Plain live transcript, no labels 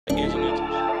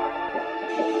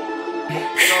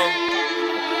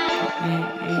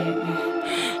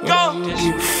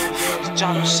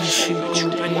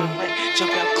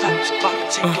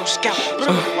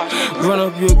Run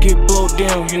up, you'll get blowed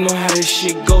down. You know how this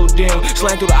shit go down.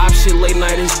 Slide through the op shit late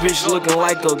night. This bitch looking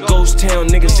like a ghost town.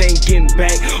 Niggas ain't getting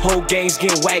back. Whole gangs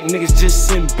getting whacked. Niggas just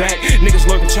sitting back. Niggas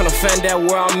lurking tryna find out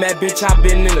where I'm at. Bitch, I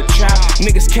been in the trap.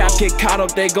 Niggas cap get caught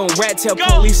up. They gon' rat tell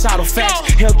police all the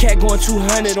facts. Hellcat going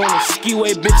 200 on the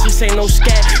skiway. Bitch, this ain't no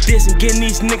scat. This and getting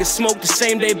these niggas smoked the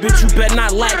same day. Bitch, you better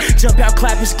not lack. Jump out,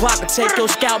 clap his Glock, and take your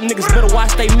scalp. Niggas better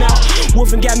watch they mouth.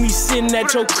 Wolfing got me sitting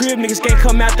at your crib. Niggas can't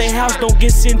come out they house. Don't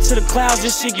get sent to the clouds.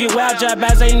 This shit get wild. Job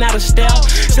ass ain't not a style.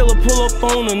 Still a pull up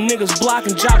on a niggas block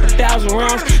and drop 1,000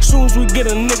 rounds. Soon as we get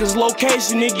a nigga's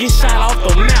location, it get shot off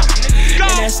the mount.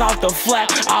 And that's off the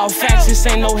flat. All facts, this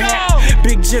ain't no hat.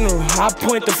 Big general, I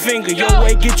point the finger. Your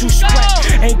way get you scrapped.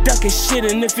 Ain't ducking shit,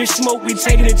 and if it's smoke, we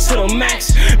taking it to the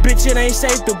max. Bitch, it ain't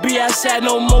safe to be outside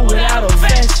no more without a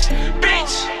vest.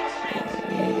 Bitch.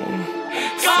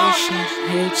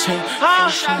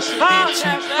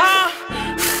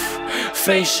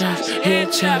 FaceShots,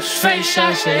 HeadTaps,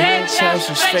 FaceShots, and HeadTaps,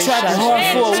 and FaceShots. Trapping hard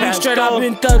for a week straight, I've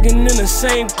been thugging in the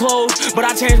same clothes, but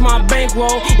I changed my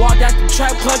bankroll. Walked out the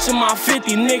trap clutching my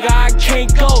 50, nigga, I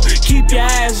can't go. Keep your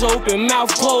eyes open,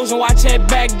 mouth closed, and watch that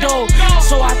back door,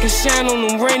 so I can shine on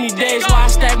them rainy days while I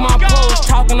stack my posts.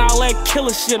 Talking all that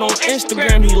killer shit on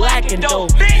Instagram, he lacking though.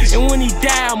 And when he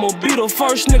die, I'ma be the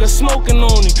first nigga smoking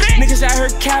on him. Niggas out here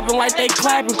capping like they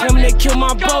clapping, claiming they kill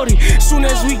my brody. Soon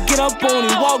as we get up on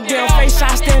him, walk down,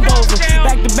 FaceShot, stand over.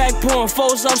 Back to back, pouring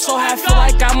foes up, so I feel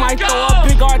like I might throw up.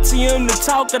 Big RTM, the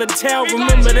talk of the town.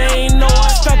 Remember, they ain't know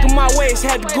us. Stuck in my ways,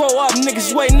 had to grow up.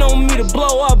 Niggas waiting on me to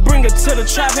blow up. Bring her to the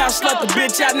trap house, let the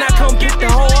bitch out, now come get the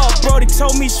hoe up. Brody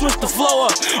told me switch the flow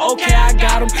up. Okay, I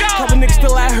got him. Couple niggas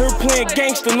still out here playing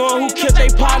gangster, knowing who killed they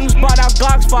partners. Brought out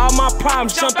Glocks for all my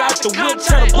problems. Jump out the whip,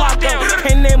 tear the block up.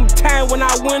 Can't name a time when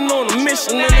I went on a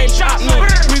mission and they popped none.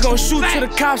 We gon' shoot till the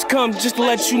cops come, just to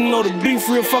let you know the beef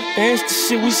real. Fuck the Insta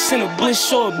shit, we sent a bliss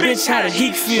show a bitch how the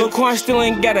heat feel. Lil' Quan still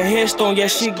ain't got a headstone, yeah,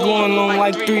 shit going on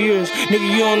like 3 years.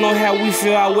 Nigga, you don't know how we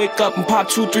feel. I wake up and pop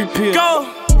 2-3 pills. Go!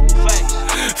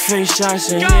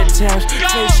 FaceShots and HeadTaps,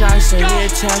 FaceShots and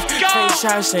HeadTaps,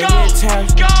 FaceShots and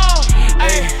HeadTaps.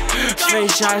 Hey,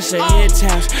 FaceShots and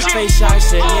HeadTaps,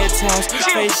 FaceShots and HeadTaps,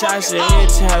 FaceShots and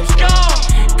HeadTaps.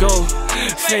 Go!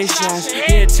 FaceShots,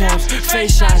 HeadTaps,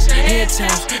 FaceShots,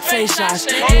 HeadTaps, FaceShots,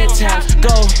 HeadTaps.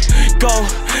 Go!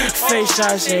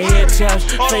 FaceShots and HeadTaps,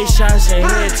 FaceShots and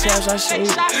HeadTaps. I say,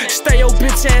 stay your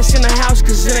bitch ass in the house,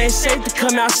 cause it ain't safe to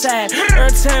come outside.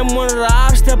 Every time one of the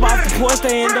ops step off the porch,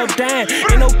 they end up dying.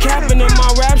 Ain't no capping in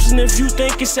my raps, and if you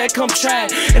think it's that, come try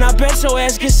it. And I bet your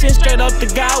ass get sent straight up the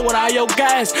guy with all your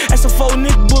guys. That's a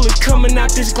 4-nick bullet coming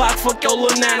out this Glock, fuck your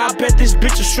little 9. I bet this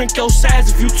bitch will shrink your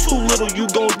size. If you too little, you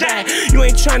gon' die. You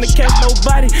ain't trying to catch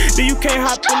nobody, then you can't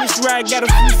hop on this ride. Got a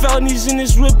few felonies in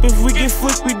this whip, if we get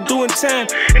flicked, we doing time.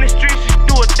 In the streets, you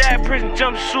do or die, prison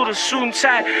jumpsuit or suit and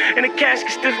tie. In the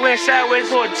casket, stiff laying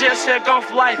sideways or a jail cell gone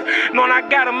for life. Knowing I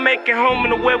gotta make it home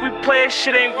in the way we play it.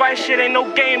 Shit ain't right, shit ain't no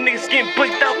game. Niggas getting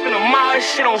blicked up in the mall, this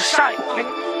shit on sight, nigga.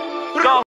 Go.